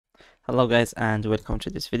Hello guys and welcome to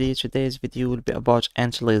this video. Today's video will be about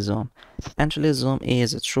IntelliZoom. IntelliZoom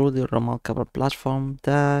is a truly remarkable platform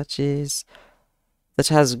that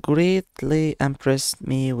has greatly impressed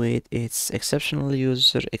me with its exceptional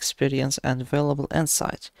user experience and valuable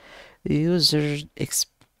insight. Users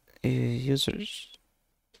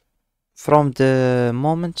from the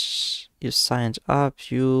moment you signed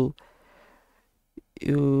up, you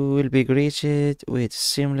will be greeted with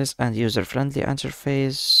seamless and user-friendly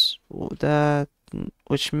interface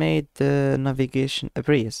which made the navigation a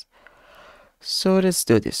breeze. So let's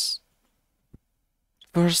do this.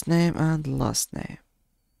 First name and last name.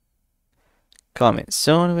 Coming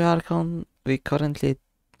soon. We currently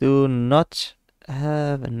do not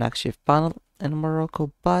have an active panel in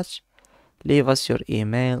Morocco, but leave us your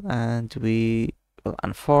email and we will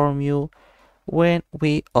inform you when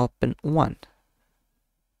we open one.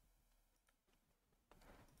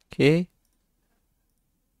 Okay?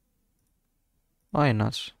 Why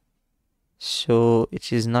not? So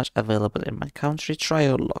it is not available in my country. Try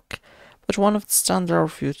your luck. But one of the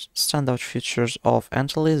standout features of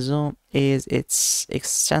IntelliZoom is its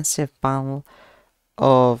extensive panel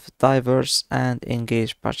of diverse and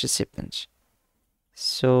engaged participants.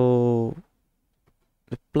 So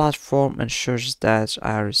the platform ensures that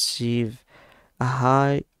I receive a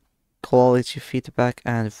high quality feedback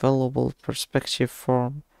and valuable perspective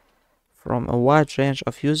from a wide range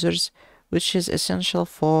of users, which is essential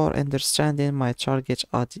for understanding my target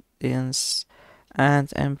audience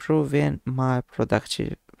and improving my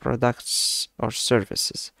products or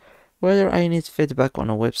services. Whether I need feedback on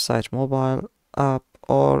a website, mobile app,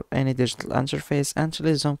 or any digital interface,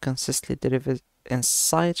 IntelliZoom consistently delivers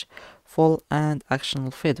insightful and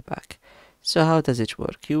actionable feedback. So how does it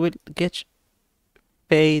work? You will get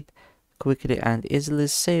paid quickly and easily,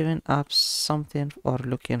 saving up something or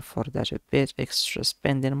looking for that a bit extra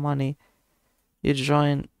spending money. You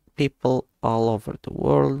join people all over the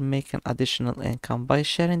world making additional income by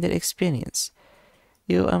sharing their experience.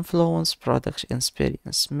 You influence product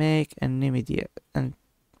experience, make an immediate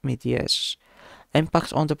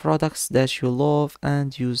impact on the products that you love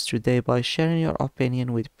and use today by sharing your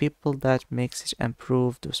opinion with people that makes it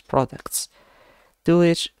improve those products. Do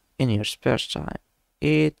it in your spare time.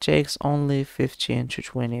 It takes only 15 to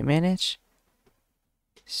 20 minutes.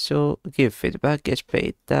 So give feedback, get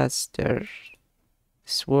paid. That's their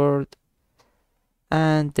word.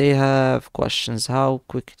 And they have questions: how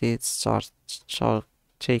quickly it starts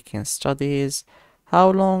taking studies, how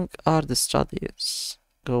long are the studies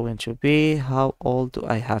going to be, how old do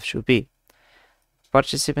I have to be.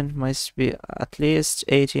 Participant must be at least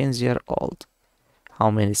 18 years old. How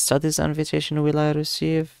many studies invitation will I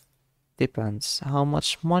receive? Depends. How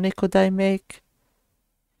much money could I make?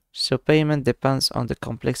 So payment depends on the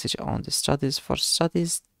complexity on the studies. For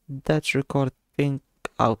studies that record think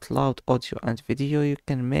out loud audio and video, you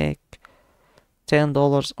can make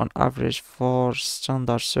 $10 on average. For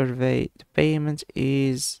standard survey, the payment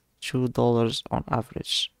is $2 on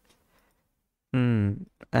average. And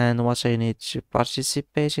what I need to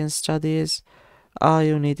participate in studies, all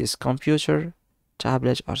you need is computer,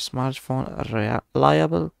 tablet or smartphone, a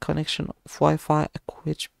reliable connection of Wi-Fi, a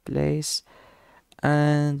quick place,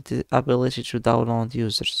 and the ability to download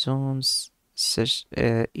IntelliZoom's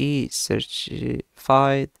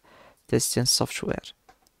e-certified testing software,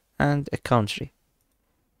 and a country.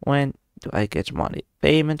 When do I get money?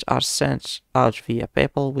 Payments are sent out via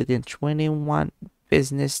PayPal within 21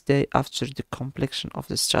 business days after the completion of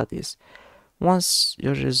the studies. Once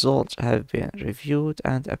your results have been reviewed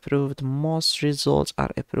and approved, most results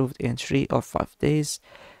are approved in 3 or 5 days.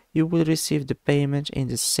 You will receive the payment in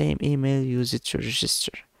the same email used to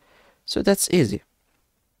register. So that's easy.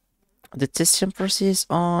 The testing process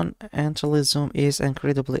on IntelliZoom is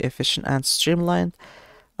incredibly efficient and streamlined.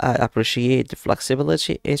 I appreciate the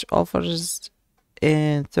flexibility it offers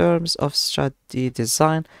in terms of study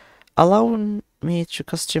design, allowing me to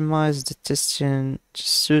customize the testing to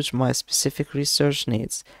suit my specific research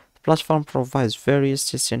needs. The platform provides various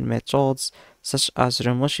testing methods such as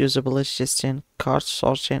remote usability testing, card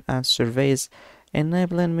sorting, and surveys,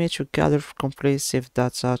 enabling me to gather comprehensive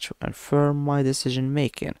data to inform my decision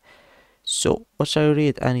making. So what I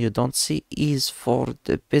read and you don't see is for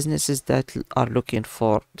the businesses that are looking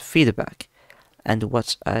for feedback, and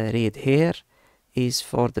what I read here is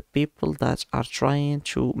for the people that are trying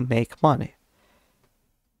to make money.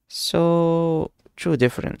 So two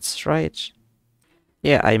difference, right?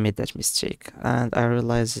 Yeah, I made that mistake and I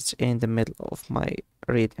realized it in the middle of my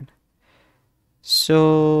reading.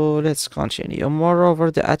 So let's continue.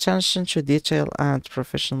 Moreover, the attention to detail and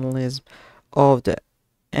professionalism of the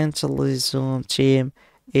IntelliZoom team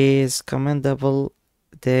is commendable.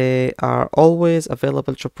 They are always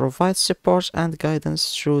available to provide support and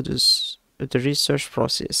guidance through the research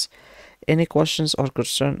process. Any questions or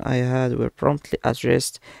concern I had were promptly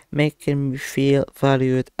addressed, making me feel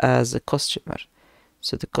valued as a customer.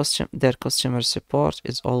 So their customer support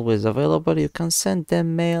is always available. You can send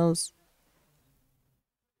them mails,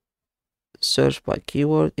 search by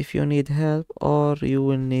keyword if you need help, or you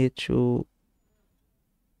will need to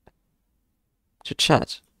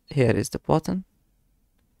chat. Here is the button.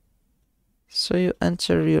 So you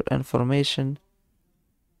enter your information.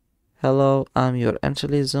 Hello, I'm your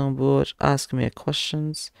IntelliZoom bot. Ask me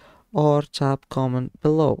questions or tap comment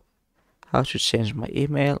below. How to change my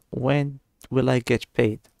email? When will I get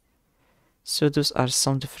paid? So those are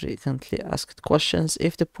some frequently asked questions.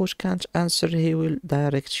 If the bot can't answer, he will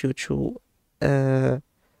direct you to a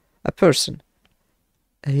person,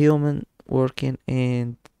 a human working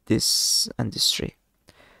in this industry.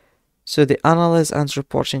 So the analysis and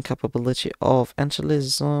reporting capability of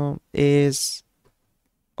IntelliZoom is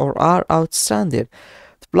or are outstanding.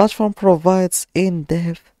 The platform provides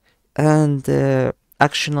in-depth and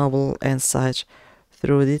actionable insights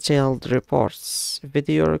through detailed reports,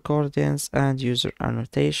 video recordings, and user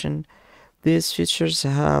annotation. These features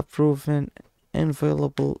have proven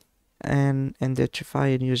invaluable in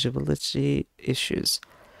identifying usability issues,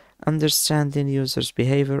 understanding users'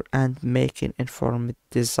 behavior, and making informed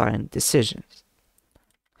design decisions.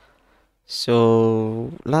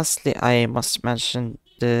 So, lastly, I must mention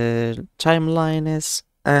the timeliness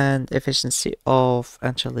and efficiency of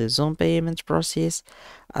IntelliZoom payment process.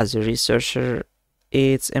 As a researcher,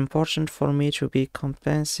 it's important for me to be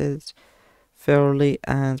compensated fairly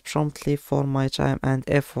and promptly for my time and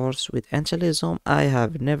efforts. With IntelliZoom, I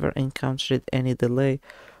have never encountered any delay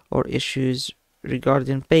or issues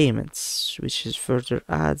regarding payments, which is further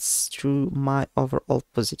adds to my overall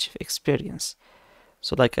positive experience.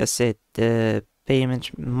 So like I said, the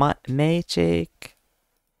payment may take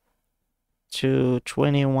to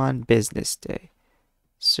 21 business day.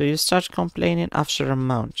 So you start complaining after a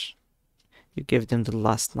month. You give them the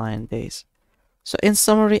last 9 days. So in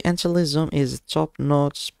summary, IntelliZoom is a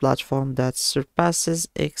top-notch platform that surpasses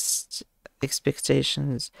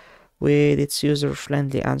expectations with its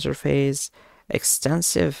user-friendly interface,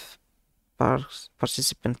 extensive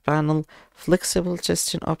participant panel, flexible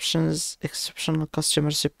testing options, exceptional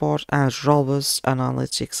customer support, and robust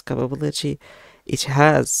analytics capability. It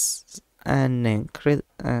has an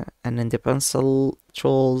indispensable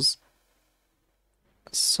tools.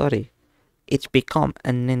 Sorry, it become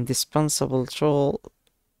an indispensable tool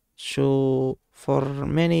for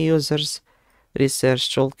many users research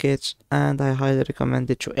toolkit, and I highly recommend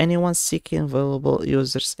it to anyone seeking valuable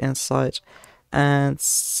users insight and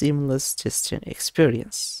seamless testing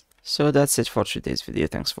experience. So that's it for today's video.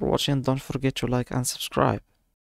 Thanks for watching. Don't forget to like and subscribe.